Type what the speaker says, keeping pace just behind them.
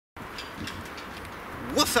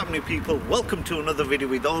What's happening, people? Welcome to another video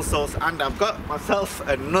with Allsortzz, and I've got myself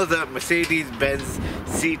another Mercedes-Benz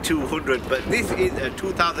C200, but this is a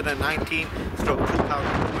 2019/2020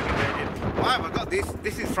 version. Why have I got this?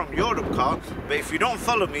 This is from Europe car, but if you don't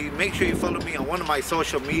follow me, make sure you follow me on one of my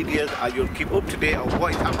social medias and you'll keep up to date on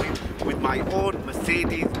what is happening with my own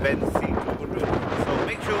Mercedes-Benz C200. So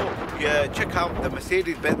make sure you check out the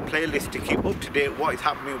Mercedes-Benz playlist to keep up to date what is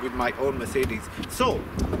happening with my own Mercedes. So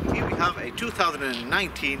here we have a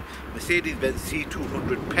 2019 Mercedes-Benz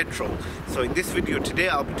C200 Petrol. So in this video today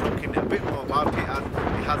I'll be talking a bit more about it, as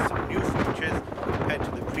it has some new features compared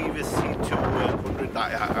to the previous C200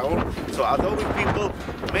 that I own. So as always, people,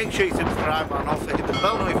 make sure you subscribe and also hit the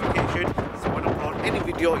bell notification so when I upload any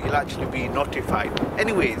video you'll actually be notified.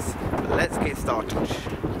 Anyways, let's get started.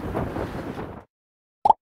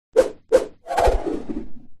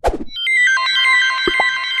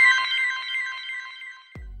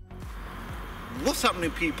 What's happening,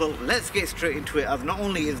 people? Let's get straight into it, as not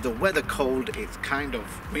only is the weather cold, it's kind of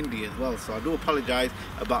windy as well, so I do apologize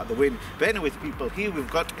about the wind. But anyways, people, here we've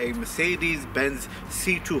got a Mercedes-Benz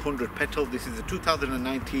C200 Petrol. This is a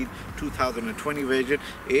 2019/2020 version.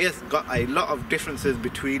 It has got a lot of differences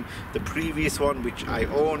between the previous one, which I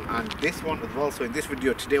own, and this one as well. So in this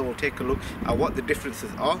video today we'll take a look at what the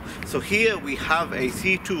differences are. So here we have a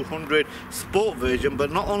C200 Sport version,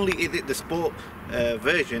 but not only is it the Sport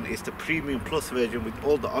version, it's the Premium Plus version with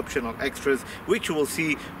all the optional extras, which you will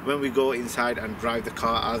see when we go inside and drive the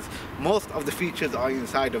car, as most of the features are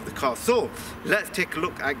inside of the car. So let's take a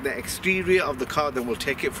look at the exterior of the car, then we'll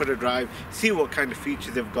take it for a drive, see what kind of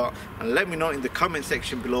features they've got, and let me know in the comment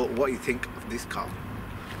section below what you think of this car.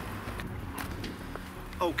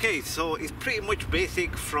 Okay, so it's pretty much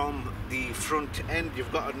basic from the front end.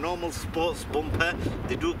 You've got a normal sports bumper.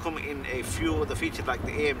 They do come in a few other features like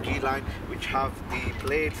the AMG line, which have the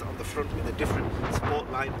blades on the front with a different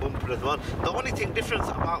sport line bumper as well. The only thing different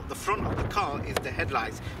about the front of the car is the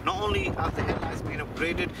headlights. Not only have the headlights been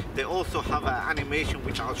upgraded, they also have an animation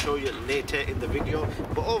which I'll show you later in the video.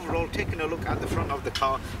 But overall, taking a look at the front of the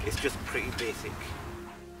car, it's just pretty basic.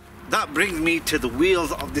 That brings me to the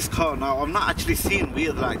wheels of this car. Now, I've not actually seen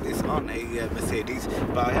wheels like this on a Mercedes,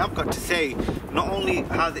 but I have got to say, not only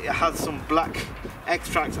has it has some black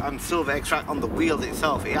extracts and silver extract on the wheels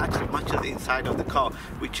itself, it actually matches the inside of the car,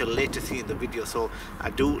 which you'll later see in the video. So I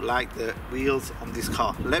do like the wheels on this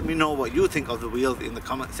car. Let me know what you think of the wheels in the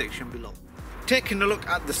comment section below. Taking a look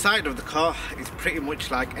at the side of the car, it's pretty much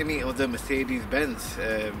like any other Mercedes-Benz.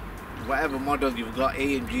 Whatever model you've got,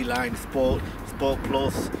 AMG line, Sport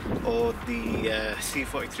Plus, or the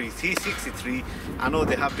C43, C63, I know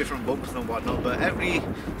they have different bumpers and whatnot, but every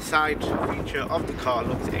side feature of the car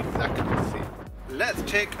looks exactly the same. Let's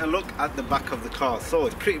take a look at the back of the car. So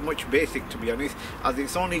it's pretty much basic, to be honest, as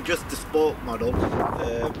it's only just the Sport model.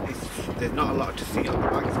 There's not a lot to see on the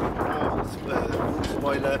back. It's got no roof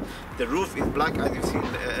spoiler. The roof is black, as you've seen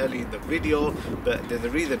earlier in the video, but there's a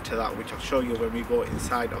reason to that, which I'll show you when we go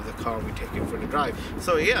inside of the car and we take it for the drive.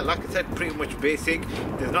 So yeah, like I said, pretty much basic.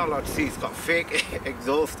 There's not a lot to see. It's got fake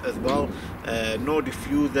exhaust as well. No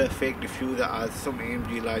diffuser, fake diffuser, as some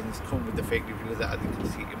AMG lines come with the fake diffuser, as you can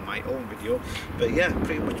see in my own video. But yeah,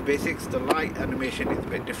 pretty much basics. The light animation is a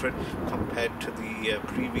bit different compared to the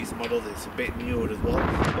previous models. It's a bit newer as well.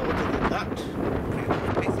 But other than that, pretty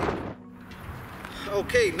much basic.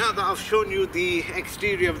 Okay, now that I've shown you the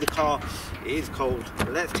exterior of the car, it is cold.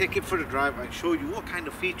 Let's take it for a drive and show you what kind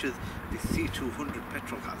of features this C200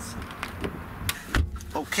 Petrol has.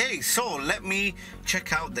 Okay, so let me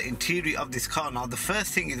check out the interior of this car. Now, the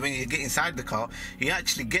first thing is when you get inside the car, you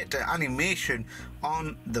actually get the animation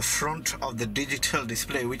on the front of the digital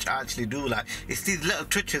display, which I actually do like. It's these little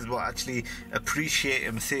touches what I actually appreciate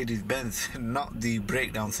a Mercedes-Benz, not the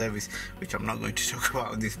breakdown service, which I'm not going to talk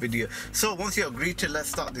about in this video. So once you agree to, let's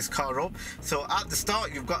start this car up. So at the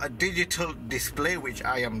start, you've got a digital display, which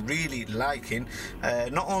I am really liking.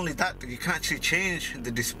 Not only that, you can actually change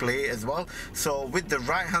the display as well. So with the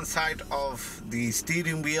right hand side of the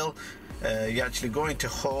steering wheel, you actually go into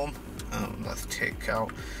home. Let's take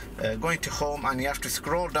out going to home, and you have to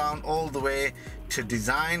scroll down all the way to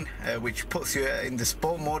design, which puts you in the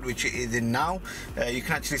sport mode, which it is in now. You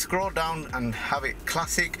can actually scroll down and have it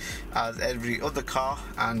classic as every other car,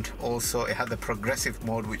 and also it has the progressive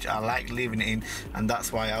mode, which I like leaving it in, and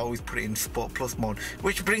that's why I always put it in Sport Plus mode.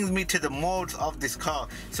 Which brings me to the modes of this car.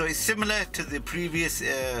 So it's similar to the previous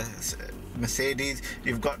Mercedes.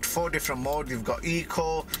 You've got 4 different modes. You've got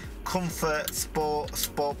Eco, comfort, sport,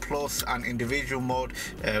 sport plus and individual mode,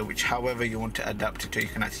 which however you want to adapt it to, you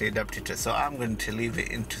can actually adapt it to. So I'm going to leave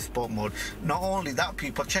it into sport mode. Not only that,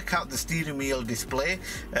 people, check out the steering wheel display.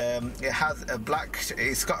 It has a black,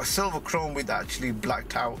 it's got a silver chrome with actually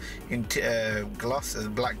blacked out into gloss,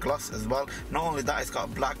 black gloss as well. Not only that, it's got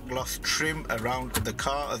a black gloss trim around the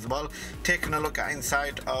car as well. Taking a look at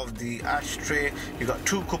inside of the ashtray, you've got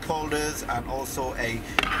 2 cup holders and also a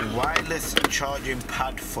wireless charging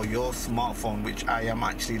pad for your smartphone, which I am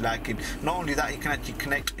actually liking. Not only that, you can actually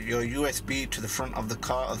connect your USB to the front of the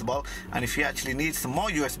car as well, and if you actually need some more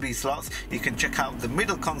USB slots, you can check out the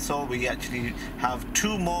middle console where you actually have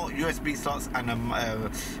 2 more USB slots and a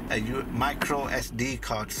micro SD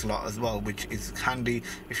card slot as well, which is handy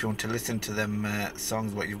if you want to listen to them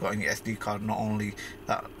songs what you've got on your SD card, not only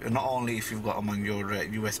if you've got them on your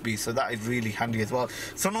USB. So that is really handy as well.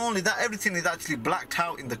 So not only that, everything is actually blacked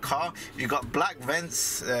out in the car. You got black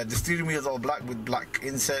vents, the steering wheel is all black with black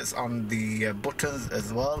inserts on the buttons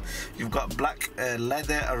as well. You've got black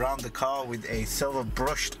leather around the car with a silver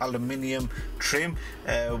brushed aluminium trim,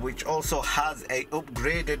 which also has a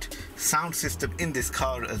upgraded sound system in this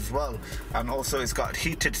car as well, and also it's got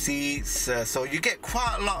heated seats, so you get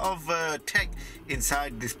quite a lot of tech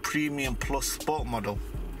inside this premium plus sport model,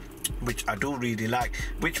 which I do really like.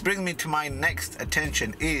 Which brings me to my next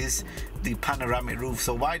attention is the panoramic roof.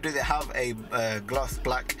 So why do they have a gloss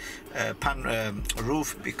black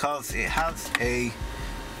roof? Because it has a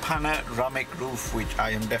panoramic roof, which I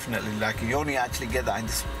am definitely liking. You only actually get that in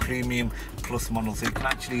this premium plus model, so you can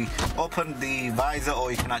actually open the visor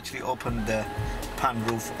or you can actually open the pan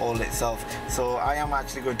roof all itself. So I am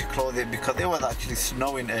actually going to close it because it was actually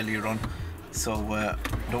snowing earlier on, so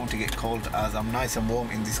don't want to get cold as I'm nice and warm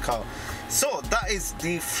in this car. So that is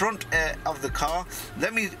the front of the car.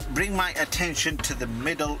 Let me bring my attention to the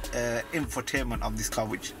middle infotainment of this car,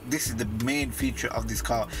 which this is the main feature of this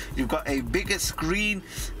car. You've got a bigger screen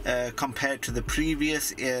compared to the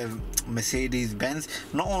previous Mercedes Benz.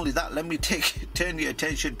 Not only that, let me turn your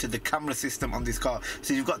attention to the camera system on this car.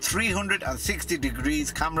 So you've got 360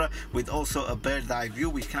 degrees camera with also a bird's eye view.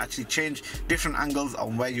 We can actually change different angles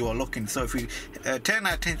on where you are looking. So if we turn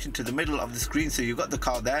our attention to the middle of the screen, so you've got the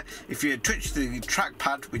car there. If you touch the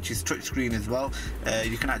trackpad, which is touch screen as well,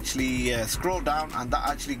 you can actually scroll down, and that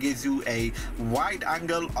actually gives you a wide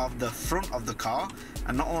angle of the front of the car.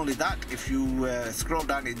 And not only that, if you scroll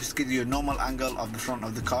down, it just gives you a normal angle of the front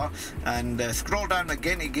of the car, and scroll down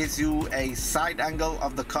again, it gives you a side angle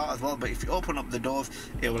of the car as well. But if you open up the doors,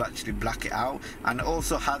 it will actually black it out, and it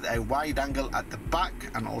also has a wide angle at the back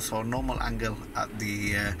and also a normal angle at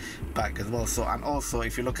the back as well. So, and also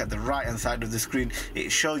if you look at the right hand side of the screen,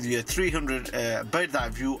 it shows you a 300 bird's eye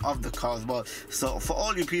view of the car as well. So for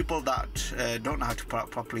all you people that don't know how to park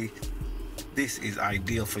properly, this is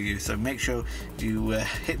ideal for you. So make sure you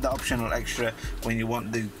hit the optional extra when you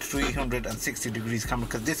want the 360 degrees camera,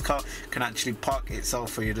 because this car can actually park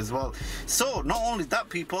itself for you as well. So not only that,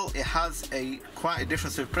 people, it has quite a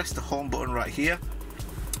difference. So press the home button right here.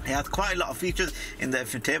 It has quite a lot of features in the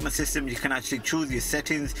infotainment system. You can actually choose your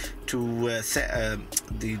settings to set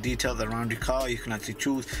the details around your car. You can actually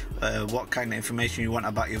choose what kind of information you want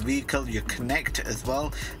about your vehicle. Your Connect as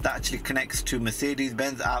well, that actually connects to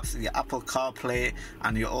Mercedes-Benz apps, your Apple CarPlay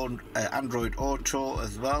and your own Android Auto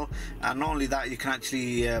as well. And not only that, you can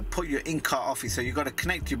actually put your in-car office. So you've got to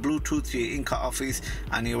connect your Bluetooth to your in-car office,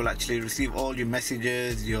 and you will actually receive all your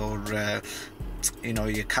messages, your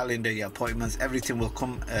your calendar, your appointments, everything will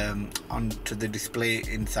come onto the display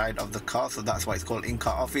inside of the car. So that's why it's called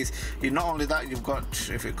in-car office. Not only that, you've got,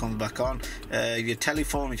 if it comes back on, your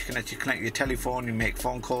telephone, which you can actually connect your telephone, you make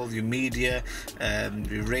phone calls, your media,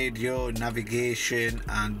 your radio, navigation,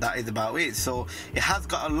 and that is about it. So it has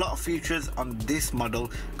got a lot of features on this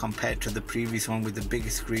model compared to the previous one with the bigger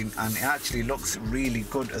screen, and it actually looks really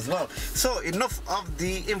good as well. So enough of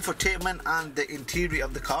the infotainment and the interior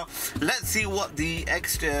of the car. Let's see what the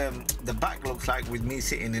back looks like with me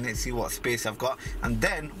sitting in it, see what space I've got, and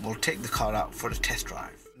then we'll take the car out for a test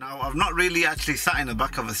drive. Now, I've not really actually sat in the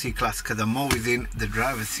back of a C-Class because I'm always in the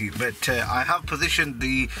driver's seat, but I have positioned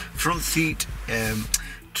the front seat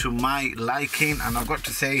to my liking, and I've got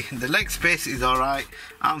to say the leg space is alright.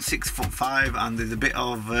 I'm 6'5" and there's a bit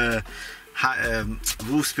of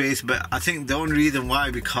roof space, but I think the only reason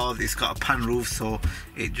why, because it's got a pan roof, so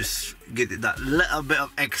it just gives it that little bit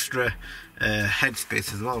of extra head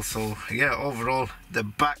space as well. So yeah, overall the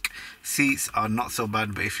back seats are not so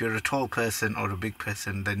bad, but if you're a tall person or a big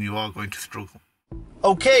person, then you are going to struggle.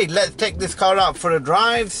 Okay, let's take this car out for a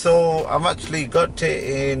drive. So I've actually got it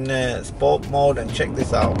in sport mode, and check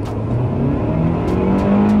this out.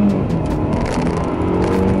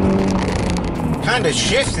 kind of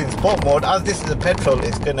shifts in sport mode. As this is a petrol,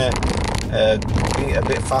 it's gonna be a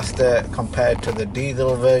bit faster compared to the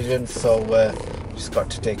diesel version, so just got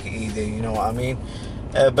to take it easy, you know what I mean.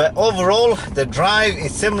 But overall, the drive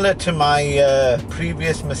is similar to my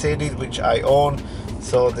previous Mercedes which I own,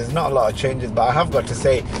 so there's not a lot of changes. But I have got to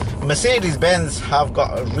say, Mercedes-Benz have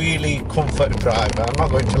got a really comfort drive. I'm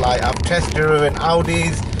not going to lie, I've test driven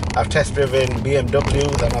Audis, I've test driven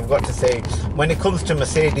BMWs, and I've got to say, when it comes to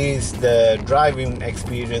Mercedes, the driving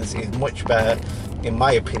experience is much better, in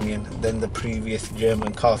my opinion, than the previous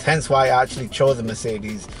German cars. Hence why I actually chose a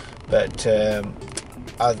Mercedes. But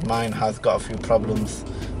as mine has got a few problems,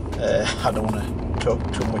 I don't want to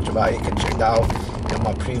talk too much about it. You can check that out in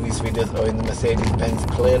my previous videos or in the Mercedes-Benz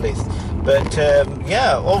playlist. But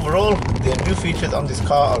yeah, overall, the new features on this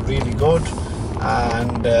car are really good,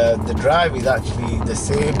 and the drive is actually the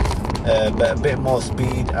same, but a bit more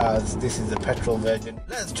speed, as this is the petrol version.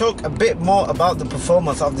 Let's talk a bit more about the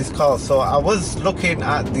performance of this car. So I was looking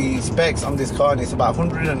at the specs on this car, and it's about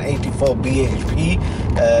 184 bhp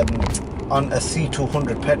on a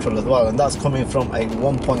C200 petrol as well, and that's coming from a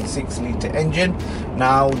 1.6 litre engine.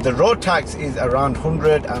 Now the road tax is around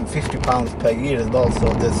 £150 per year as well, so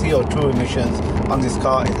the CO2 emissions on this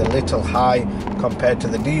car is a little high compared to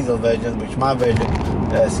the diesel version, which my version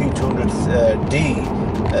C200d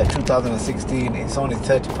 2016, it's only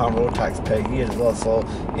 £30 road tax per year as well, so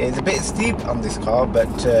it's a bit steep on this car. But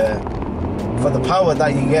for the power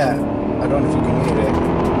that you get, I don't know if you can hear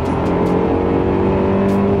it,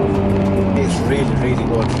 it's really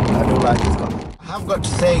good. I do like this car. I have got to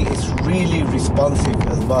say, it's really responsive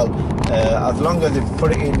as well. As long as you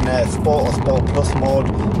put it in Sport or Sport Plus mode,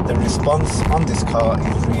 the response on this car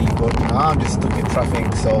is really good. Now I'm just stuck in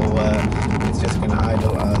traffic, so it's just going to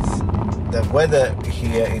idle, as the weather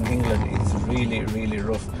here in England is really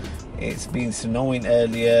rough. It's been snowing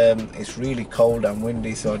earlier, it's really cold and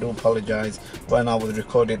windy, so I do apologise when I was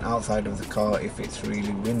recording outside of the car if it's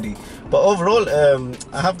really windy. But overall,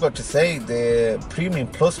 I have got to say, the Premium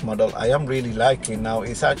Plus model I am really liking. Now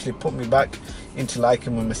it's actually put me back into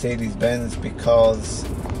liking my Mercedes-Benz, because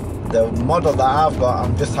the model that I've got,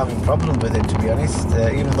 I'm just having problems with it, to be honest.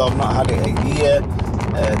 Even though I've not had it a year,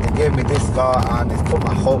 they gave me this car and it's put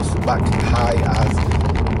my hopes back high, as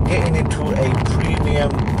getting into a Premium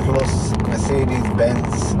Plus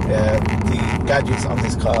Mercedes-Benz, the gadgets on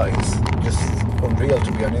this car is just unreal,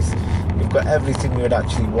 to be honest. You've got everything you would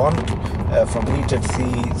actually want, from heated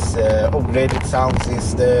seats, upgraded sound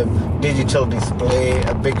system, digital display,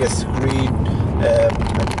 a bigger screen, a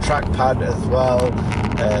trackpad as well,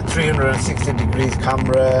 360 degrees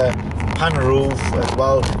camera, pan roof as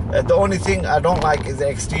well. The only thing I don't like is the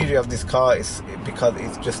exterior of this car, is because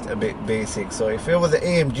it's just a bit basic. So if it was the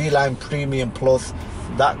AMG line Premium Plus,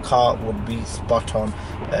 that car would be spot on.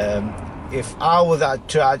 If I was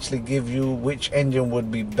to actually give you which engine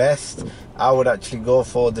would be best, I would actually go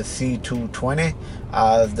for the C220.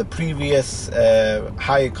 The previous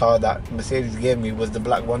higher car that Mercedes gave me was the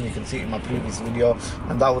black one. You can see it in my previous video,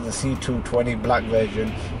 and that was the C220 black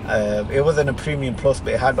version. It wasn't a Premium Plus,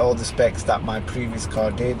 but it had all the specs that my previous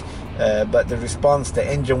car did. But the response, the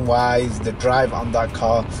engine wise, the drive on that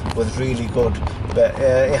car was really good. But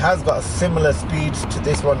it has got similar speeds to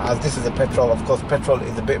this one, as this is a petrol. Of course, petrol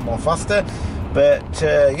is a bit more faster. But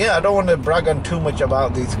yeah, I don't want to brag on too much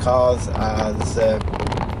about these cars, as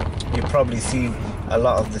you've probably seen a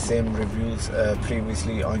lot of the same reviews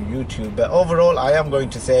previously on YouTube. But overall, I am going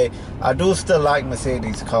to say, I do still like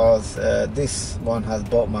Mercedes cars. This one has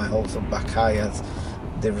brought my hopes up back high, as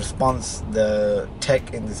the response, the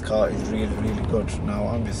tech in this car is really good. Now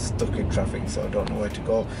I'm just stuck in traffic, so I don't know where to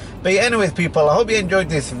go. But yeah, anyways people, I hope you enjoyed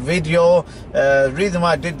this video. The reason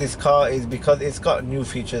why I did this car is because it's got new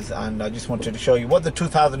features, and I just wanted to show you what the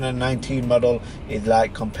 2019 model is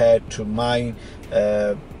like compared to my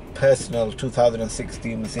personal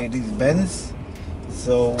 2016 Mercedes-Benz.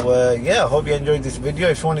 So yeah, I hope you enjoyed this video.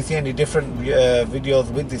 If you want to see any different videos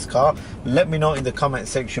with this car, let me know in the comment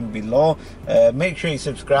section below. Make sure you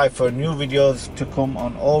subscribe for new videos to come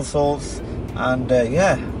on Allsortzz. And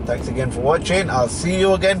yeah, thanks again for watching. I'll see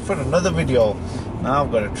you again for another video. Now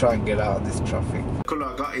I've got to try and get out of this traffic. The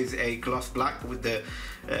colour I got is a gloss black with the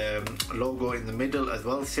logo in the middle as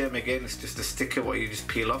well. Same again, it's just a sticker what you just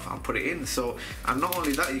peel off and put it in. So, and not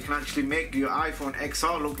only that, you can actually make your iPhone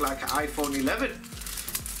XR look like an iPhone 11.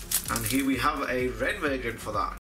 And here we have a red version for that.